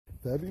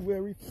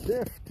February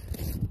 5th.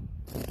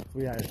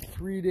 We had a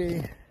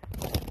 3-day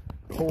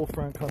cold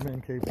front come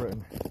in Cape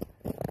Breton.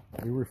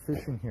 We were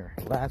fishing here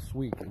last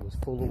week. It was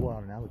full of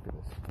water. Now look at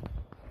this.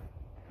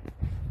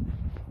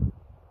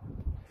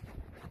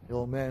 The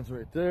old man's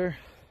right there.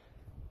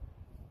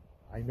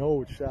 I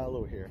know it's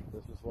shallow here.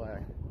 This is why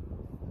I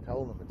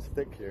tell them it's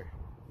thick here.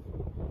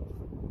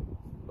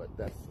 But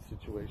that's the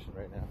situation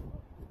right now.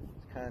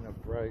 It's kind of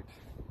bright.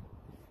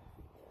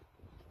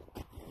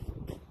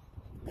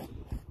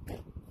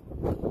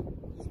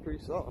 It's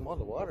pretty solid. I'm on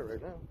the water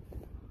right now.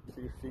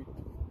 2 feet,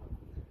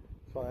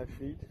 5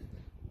 feet,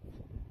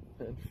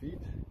 10 feet.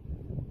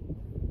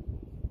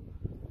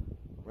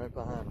 Right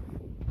behind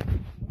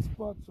him.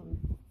 Spots are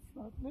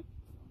flattening it.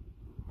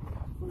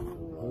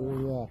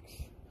 Relax.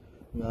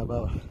 Yeah,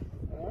 about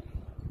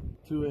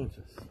 2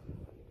 inches.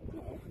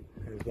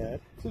 Here's that.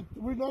 So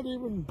we're not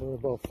even. We're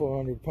about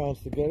 400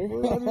 pounds together.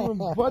 We're not even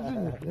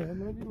budging it, man.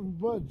 Not even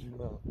budging.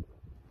 No.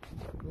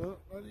 No,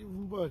 not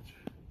even budge.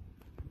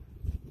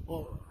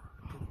 Oh,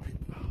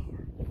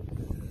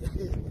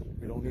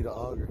 We don't need an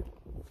auger.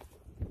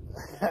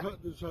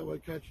 this is how I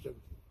catch them.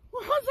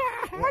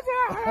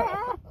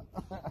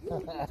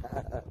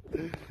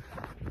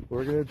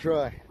 We're gonna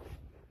try.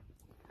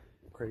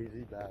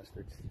 Crazy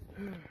bastards.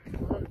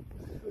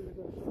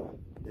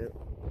 Yep.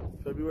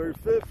 February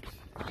 5th.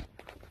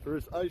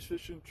 First ice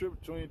fishing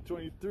trip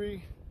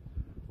 2023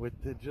 with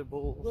the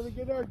Jipols. We're gonna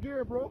get our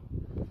gear, bro.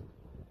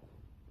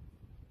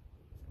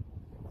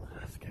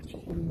 That's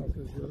sketchy.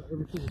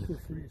 Everything is still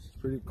freeze. It's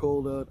pretty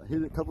cold out. I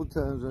hit it a couple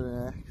times with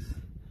an axe.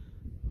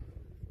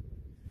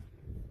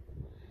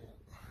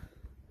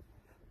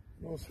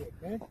 No sweat,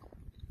 man.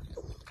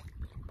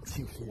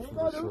 Feet from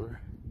the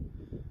shore.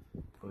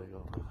 There you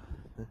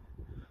go.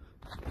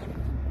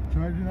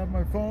 Charging up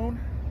my phone.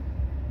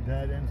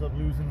 Dad ends up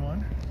losing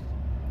one.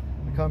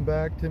 I come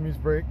back, Timmy's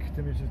break.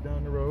 Timmy's just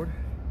down the road.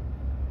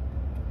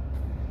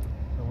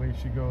 Away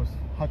she goes.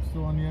 Hut's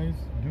still on the ice.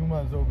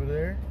 Duma's over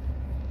there.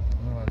 I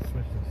don't know how to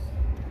switch this.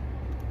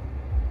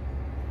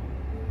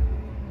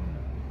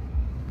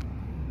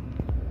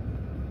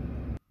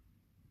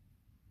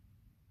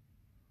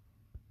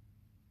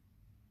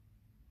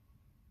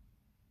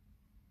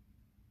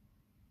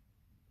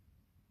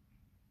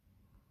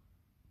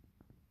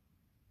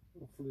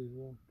 Hopefully it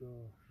won't be a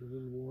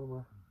little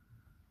warmer.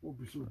 Won't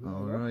be so bad.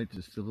 All right,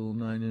 just a little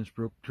 9-inch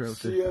brook trout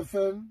there.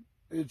 CFN,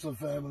 it's a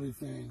family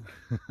thing.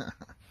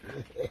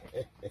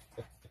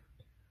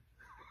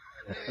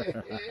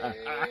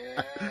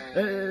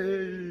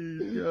 Hey,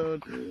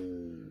 God.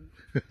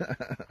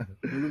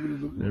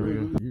 There we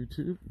go.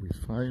 YouTube, we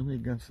finally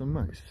got some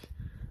ice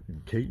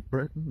in Cape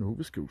Breton,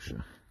 Nova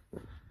Scotia.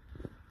 My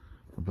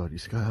buddy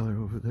Skylar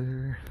over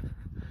there.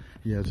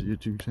 He has a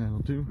YouTube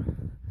channel too.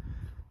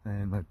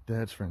 And my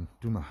dad's friend,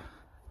 Duma.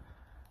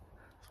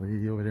 So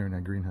he over there in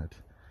that green hut.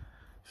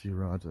 See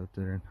rods out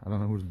there. I don't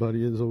know whose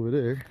buddy is over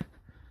there.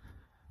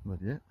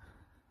 But yeah.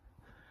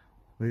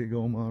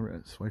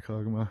 Whycocomagh,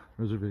 Whycocomagh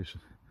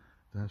Reservation.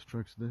 Dash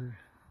truck's there.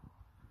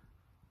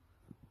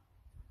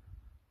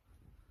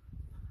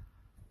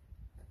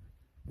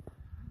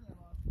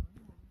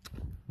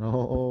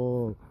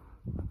 Oh.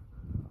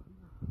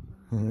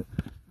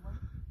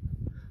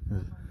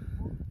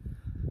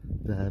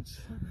 Dad's.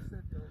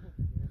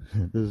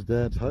 This is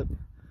Dad's hut.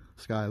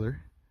 Skylar.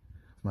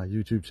 My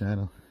YouTube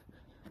channel.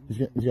 He's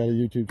got a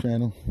YouTube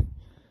channel.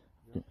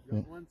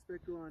 Got one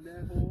sticker on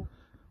that hole,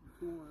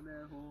 2 on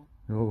that hole.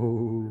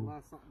 Oh. And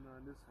lost something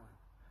on this one.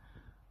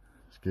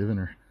 Just giving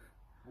her.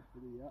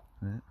 Hopefully, yeah.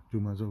 Yeah.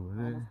 Duma's over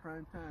there. Almost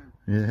prime time.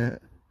 Yeah.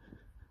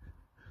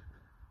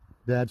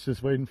 Dad's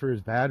just waiting for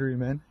his battery,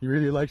 man. He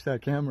really likes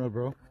that camera,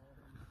 bro.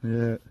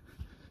 Yeah.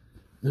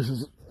 This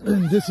is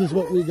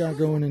what we got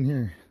going in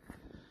here.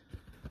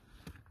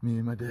 Me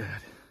and my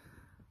dad.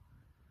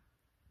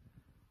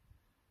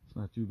 It's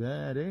not too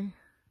bad, eh?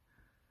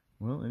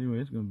 Well,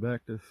 anyways, going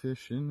back to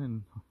fishing,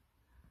 and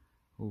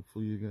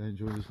hopefully you guys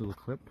enjoy this little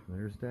clip.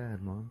 There's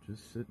Dad, Mom,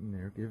 just sitting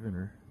there giving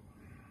her.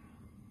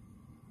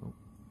 Oh.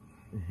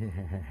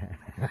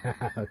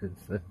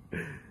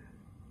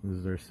 This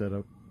is our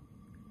setup.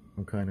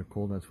 I'm kind of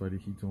cold, that's why the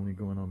heat's only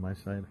going on my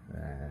side.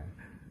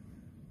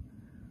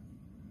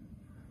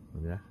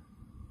 Yeah.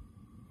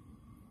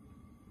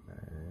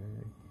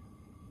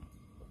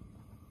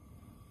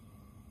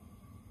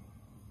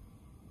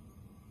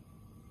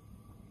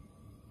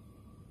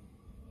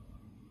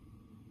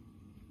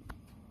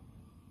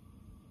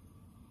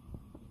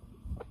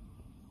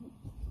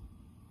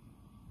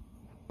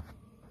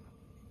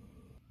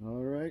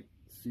 Alright,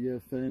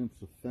 CFN,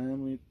 it's a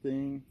family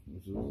thing.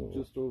 This is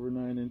just over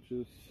 9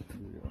 inches. Here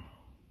we go.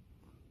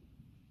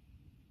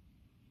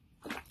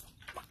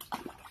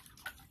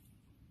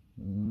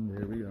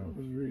 There we go. It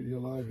was really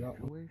alive, that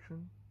one.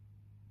 Situation.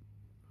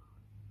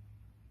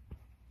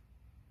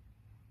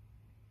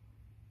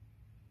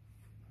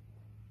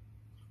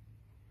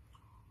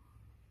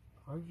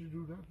 How did you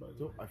do that, by the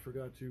So way? I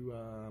forgot to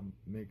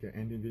make an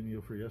ending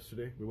video for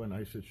yesterday. We went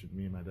ice fishing,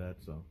 me and my dad.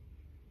 So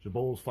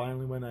Jipols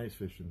finally went ice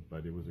fishing,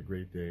 but it was a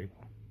great day.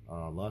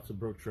 Lots of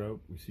brook trout.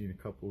 We've seen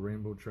a couple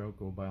rainbow trout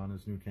go by on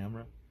his new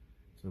camera,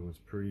 so it was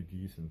pretty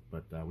decent.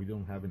 But we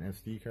don't have an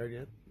SD card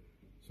yet,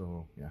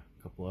 so yeah,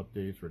 a couple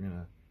updates. We're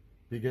gonna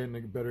be getting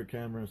a better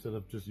camera instead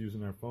of just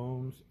using our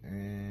phones,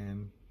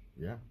 and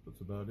yeah,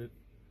 that's about it.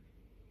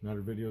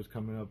 Another video is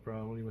coming up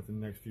probably within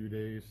the next few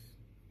days.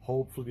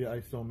 Hopefully the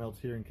ice don't melt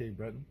here in Cape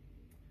Breton.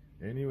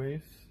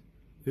 Anyways,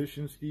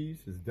 fishing skis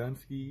is done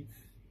skis.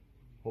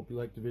 Hope you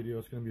liked the video.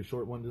 It's going to be a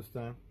short one this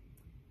time.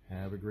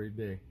 Have a great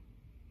day.